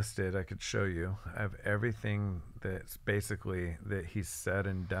 I have listed, I could show you, I have everything that's basically that he's said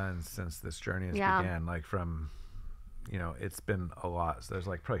and done since this journey has began. Like from, you know, it's been a lot. So there's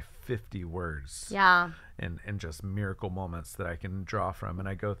like probably 50 words. Yeah. And just miracle moments that I can draw from. And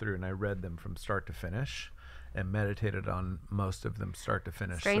I go through and I read them from start to finish and meditated on most of them start to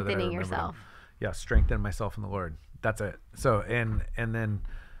finish. Strengthening yourself. Yeah, strengthen myself in the Lord. That's it. So, and then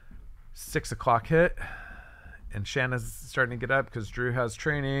 6 o'clock hit, and Shanna's starting to get up because Drew has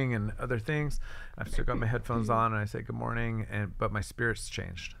training and other things. I've still got my headphones on, and I say good morning, but my spirit's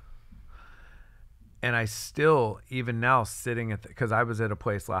changed. And I still, even now, sitting because I was at a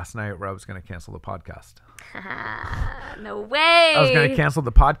place last night where I was going to cancel the podcast. No way. I was going to cancel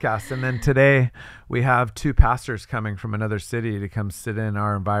the podcast. And then today we have 2 pastors coming from another city to come sit in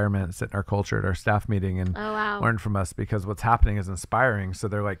our environment, sit in our culture at our staff meeting and learn from us, because what's happening is inspiring. So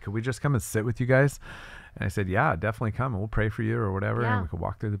they're like, could we just come and sit with you guys? And I said, yeah, definitely come, and we'll pray for you or whatever. And we could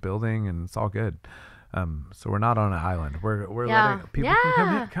walk through the building, and it's all good. So we're not on an island. We're letting people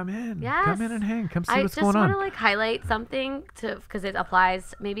can come in and hang, come see what's going on. I just want to highlight something because it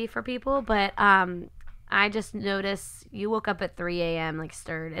applies maybe for people, but I just noticed you woke up at 3 a.m.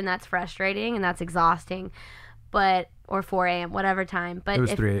 stirred, and that's frustrating and that's exhausting, or 4 a.m. whatever time. But it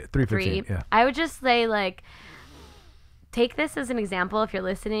was 3:15. Yeah. I would just say take this as an example if you're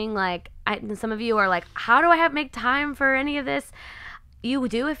listening. Some of you are like, how do I make time for any of this? You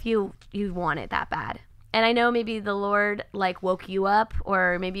do if you want it that bad. And I know maybe the Lord woke you up,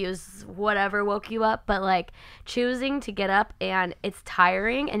 or maybe it was whatever woke you up, but choosing to get up, and it's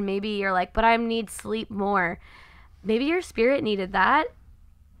tiring, and maybe you're like, but I need sleep more. Maybe your spirit needed that,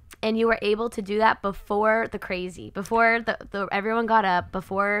 and you were able to do that before the crazy, before the everyone got up,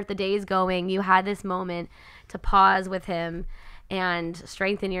 before the day's going. You had this moment to pause with him and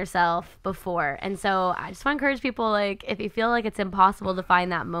strengthen yourself before. And so I just want to encourage people, if you feel like it's impossible to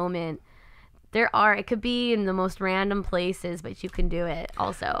find that moment, it could be in the most random places, but you can do it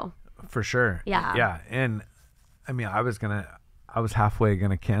also. For sure. Yeah. Yeah. And I mean, I was halfway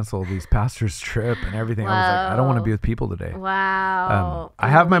going to cancel these pastors' trip and everything. Whoa. I was like, I don't want to be with people today. Wow. I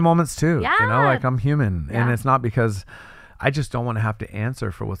have my moments too. Yeah. I'm human, and it's not because I just don't want to have to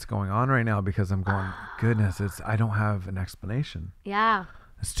answer for what's going on right now, because I'm going, goodness, I don't have an explanation. Yeah.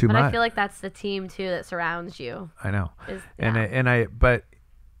 It's too much. But I feel like that's the team too that surrounds you. I know. But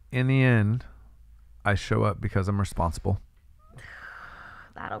in the end, I show up because I'm responsible.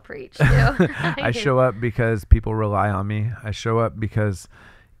 That'll preach too. I show up because people rely on me. I show up because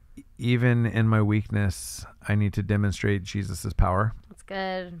even in my weakness, I need to demonstrate Jesus's power. That's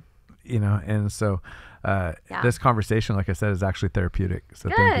good. And so this conversation, like I said, is actually therapeutic. So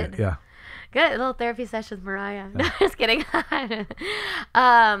good. Thank you. Yeah. Good. A little therapy session with Mariah. No, just kidding. I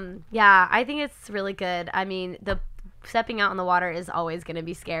think it's really good. I mean, the stepping out in the water is always going to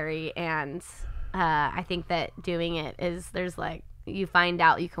be scary. And I think that doing it you find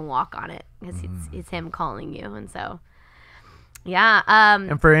out you can walk on it because it's him calling you. And so,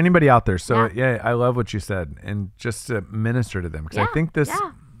 and for anybody out there, I love what you said, and just to minister to them, because I think this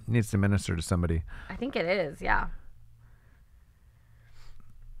needs to minister to somebody. I think it is. Yeah.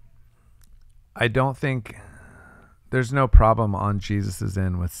 I don't think there's no problem on Jesus's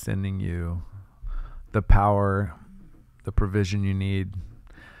end with sending you the power, the provision you need,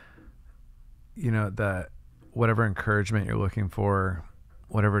 the whatever encouragement you're looking for,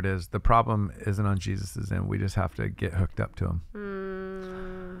 whatever it is. The problem isn't on Jesus's end. We just have to get hooked up to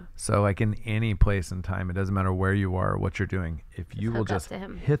him. So in any place and time, it doesn't matter where you are or what you're doing. If you will just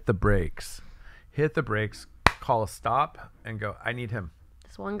hit the brakes, call a stop and go, I need him.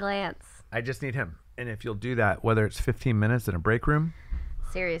 Just one glance. I just need him. And if you'll do that, whether it's 15 minutes in a break room.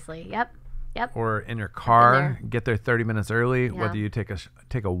 Seriously. Yep. Or in your car, get there 30 minutes early, whether you take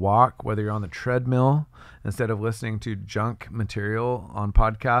a walk, whether you're on the treadmill, instead of listening to junk material on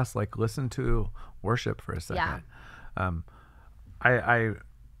podcasts, listen to worship for a second.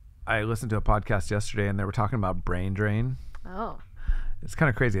 I listened to a podcast yesterday, and they were talking about brain drain. Oh. It's kind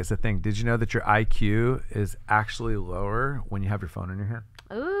of crazy. It's a thing. Did you know that your IQ is actually lower when you have your phone in your hand?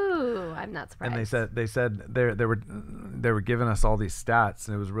 Ooh, I'm not surprised. And they said they were giving us all these stats,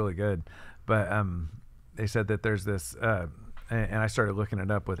 and it was really good. But they said that there's this, and I started looking it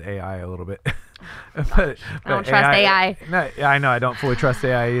up with AI a little bit. but I don't trust AI. No, I know I don't fully trust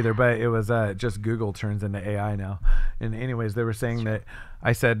AI either. But it was just Google turns into AI now. And anyways, they were saying that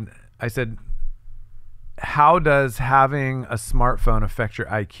I said, how does having a smartphone affect your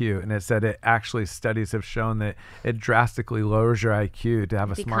IQ? And it said it actually studies have shown that it drastically lowers your IQ to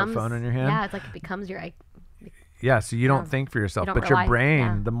have a smartphone in your hand. Yeah, it's it becomes your IQ. Yeah, so you don't think for yourself, but your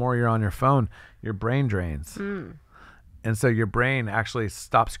brain, the more you're on your phone, your brain drains. And so your brain actually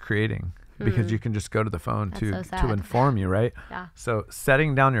stops creating because you can just go to the phone to inform you, right? Yeah. So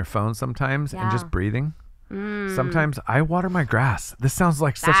setting down your phone sometimes and just breathing. Sometimes I water my grass. This sounds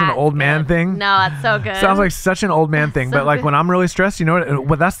like such an old man thing. No, that's so good. Sounds like such an old man thing. But when I'm really stressed, you know what?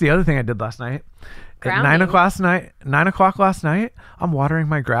 Well, that's the other thing I did last night At 9 o'clock last night, I'm watering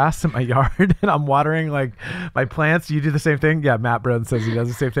my grass in my yard and I'm watering like my plants. You do the same thing? Yeah, Matt Brown says he does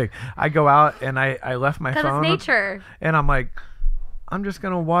the same thing. I go out and I left my phone. Because it's nature. And I'm like, I'm just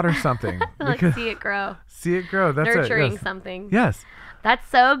going to water something. Like see it grow. See it grow. That's nurturing it. Yes. something. Yes. That's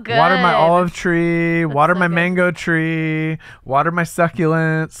so good. Water my olive tree, water my mango tree, water my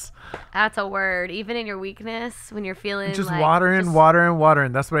succulents. That's a word. Even in your weakness, when you're feeling just like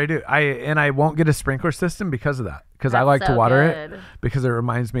watering. That's what I do. I won't get a sprinkler system because of that. Because I like to water it because it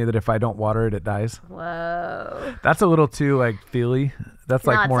reminds me that if I don't water it, it dies. Whoa. That's a little too like feely. That's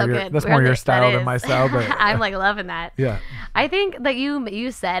like more your style than my style. But I'm like loving that. Yeah. I think that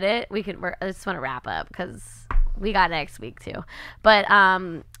you said it. I just want to wrap up because we got next week too. But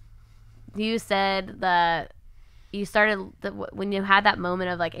you said that you started when you had that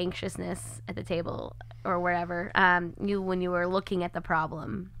moment of like anxiousness at the table or wherever. When you were looking at the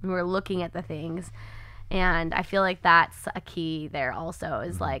problem, you were looking at the things. And I feel like that's a key there also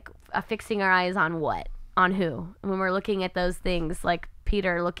is like fixing our eyes on what? On who? When we're looking at those things, like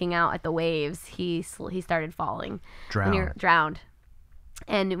Peter looking out at the waves, he started falling. When you're drowned.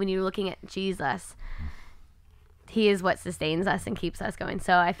 And when you're looking at Jesus, he is what sustains us and keeps us going.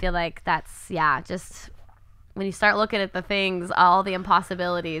 So I feel like that's, just when you start looking at the things, all the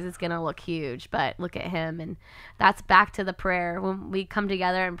impossibilities, it's going to look huge, but look at him. And that's back to the prayer. When we come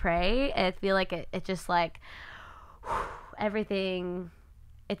together and pray, I feel like it just like everything,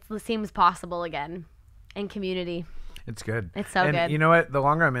 it seems possible again in community. It's good. It's so good. And you know what? The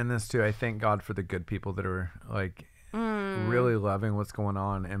longer I'm in this too, I thank God for the good people that are like really loving what's going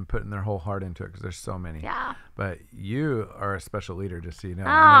on and putting their whole heart into it because there's so many. Yeah. But you are a special leader, just so you know. Oh,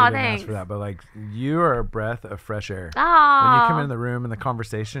 I know you didn't thanks. ask for that, but like you are a breath of fresh air. Oh. When you come in the room and the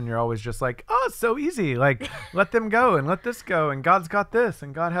conversation, you're always just like, oh, it's so easy. Like, let them go and let this go. And God's got this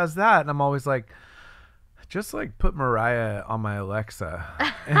and God has that. And I'm always like, just like put Mariah on my Alexa.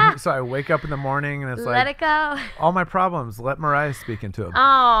 And so I wake up in the morning and it's let it go. All my problems, let Mariah speak into them.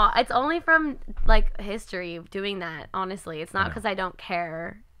 Oh, it's only from like history of doing that. Honestly, it's not because I don't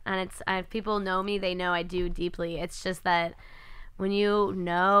care. And if people know me, they know I do deeply. It's just that when you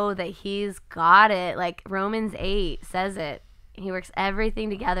know that he's got it, like Romans 8 says it, he works everything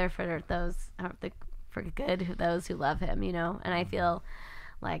together for for good of those who love him, you know? And I feel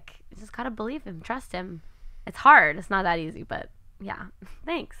like you just got to believe him, trust him. It's hard. It's not that easy, but yeah.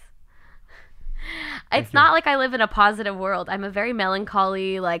 Thanks. It's not like I live in a positive world. I'm a very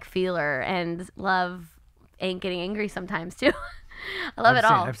melancholy like feeler and love getting angry sometimes too. I love it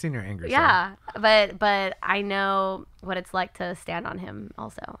all. I've seen your anger. Yeah, but I know what it's like to stand on him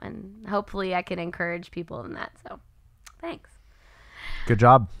also, and hopefully I can encourage people in that. So, thanks. Good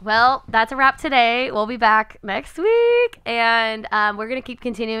job. Well, that's a wrap today. We'll be back next week, and we're gonna keep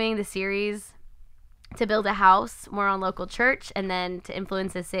continuing the series to build a house more on local church, and then to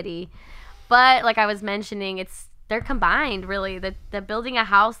influence the city. But like I was mentioning, they're combined really. The building a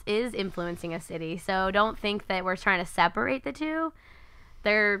house is influencing a city. So don't think that we're trying to separate the two.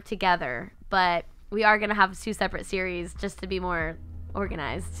 They're together. But we are going to have 2 separate series just to be more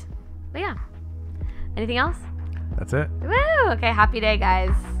organized. But yeah. Anything else? That's it. Woo! Okay, happy day,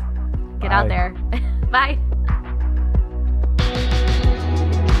 guys. Get out there. Bye.